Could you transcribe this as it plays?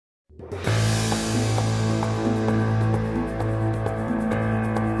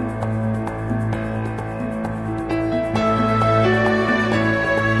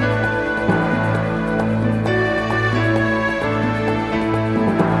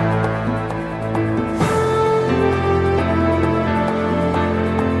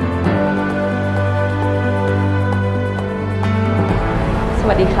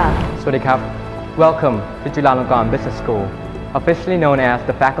Swadikap. Welcome to Chulalongkorn Business School, officially known as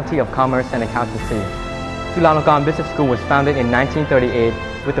the Faculty of Commerce and Accountancy. Chulalongkorn Business School was founded in 1938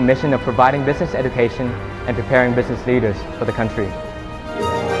 with the mission of providing business education and preparing business leaders for the country.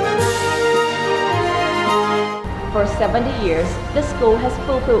 For 70 years, the school has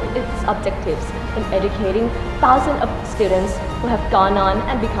fulfilled its objectives in educating thousands of students who have gone on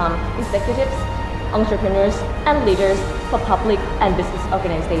and become executives, entrepreneurs, and leaders for public and business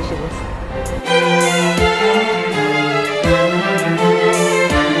organizations.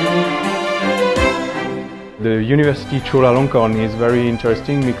 The University Chulalongkorn is very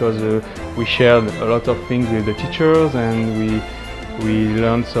interesting because we shared a lot of things with the teachers, and we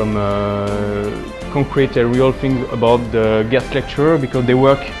learned some concrete and real things about the guest lecturer because they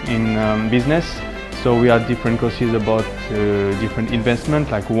work in business. So we had different courses about different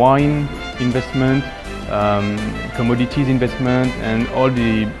investment like wine investment, commodities investment, and all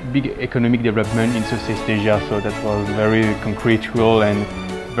the big economic development in Southeast Asia. So that was very concrete, real, and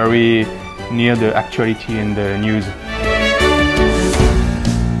very near the actuality and the news.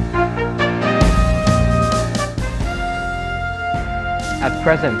 At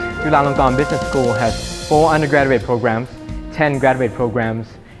present, Chulalongkorn Business School has 4 undergraduate programs, 10 graduate programs,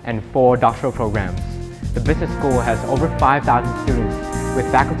 and 4 doctoral programs. The business school has over 5,000 students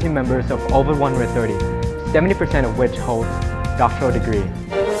with faculty members of over 130, 70% of which hold doctoral degree.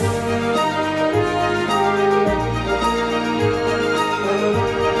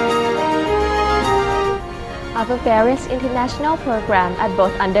 Our various international programs at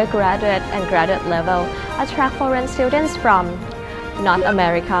both undergraduate and graduate level attract foreign students from North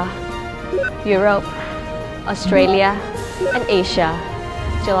America, Europe, Australia, and Asia.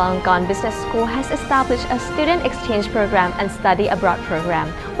 Chulalongkorn Business School has established a student exchange program and study abroad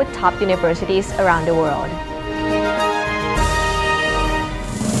program with top universities around the world.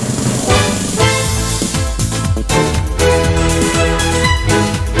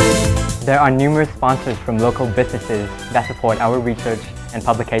 There are numerous sponsors from local businesses that support our research and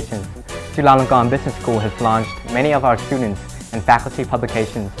publications. Chulalongkorn Business School has launched many of our students and faculty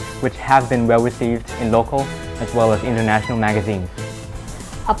publications which have been well received in local as well as international magazines.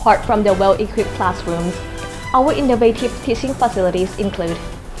 Apart from the well-equipped classrooms, our innovative teaching facilities include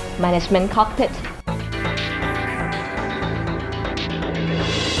Management Cockpit,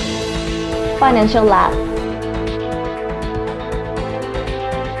 Financial Lab,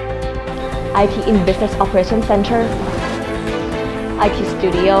 IT in Business Operations Center, IT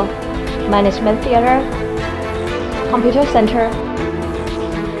Studio, Management Theater, Computer Center,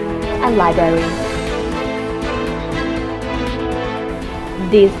 and Library.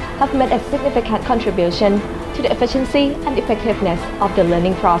 These have made a significant contribution to the efficiency and effectiveness of the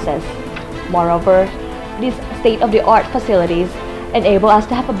learning process. Moreover, these state-of-the-art facilities enable us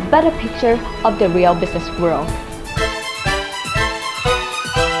to have a better picture of the real business world.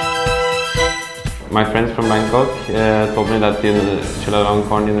 My friends from Bangkok told me that the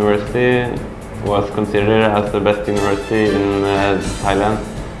Chulalongkorn University was considered as the best university in Thailand,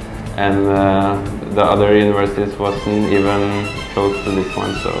 and the other universities wasn't even close to this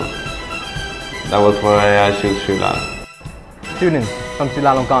one, so that was why I chose Chula. Students from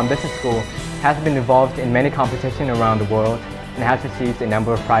Chulalongkorn Business School have been involved in many competitions around the world and have received a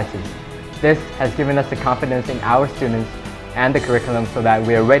number of prizes. This has given us the confidence in our students and the curriculum so that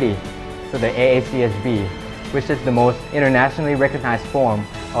we are ready for the AACSB, which is the most internationally recognized form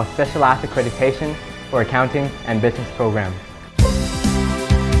of specialized accreditation for accounting and business programs.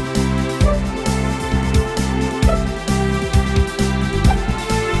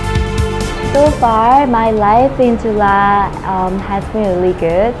 So far, my life in Chula has been really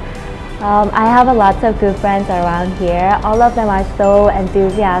good. I have a lot of good friends around here. All of them are so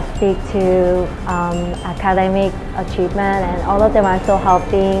enthusiastic to academic achievement, and all of them are so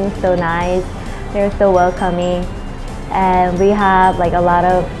helping, so nice. They're so welcoming, and we have like a lot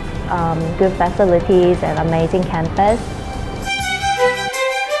of good facilities and amazing campus.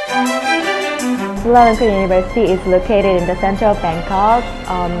 Chulalongkorn University is located in the center of Bangkok.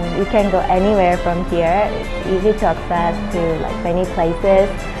 You can go anywhere from here. It's easy to access to like many places,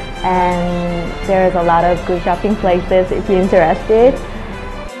 and there's a lot of good shopping places if you're interested.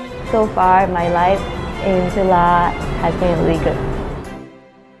 So far, my life in Chula has been really good.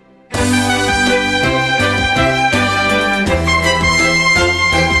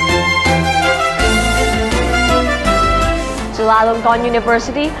 Chulalongkorn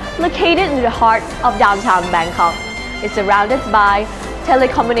University, located in the heart of downtown Bangkok, is surrounded by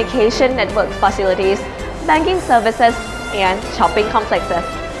telecommunication network facilities, banking services, and shopping complexes.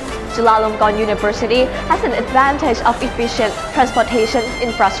 Chulalongkorn University has an advantage of efficient transportation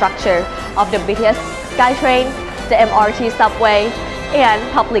infrastructure of the BTS SkyTrain, the MRT subway, and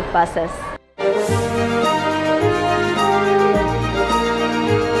public buses.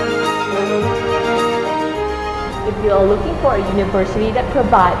 If you are looking for a university that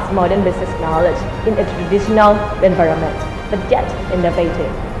provides modern business knowledge in a traditional environment, but yet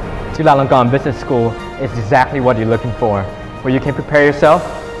innovative, Chulalongkorn Business School is exactly what you're looking for, where you can prepare yourself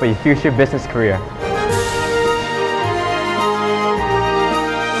for your future business career.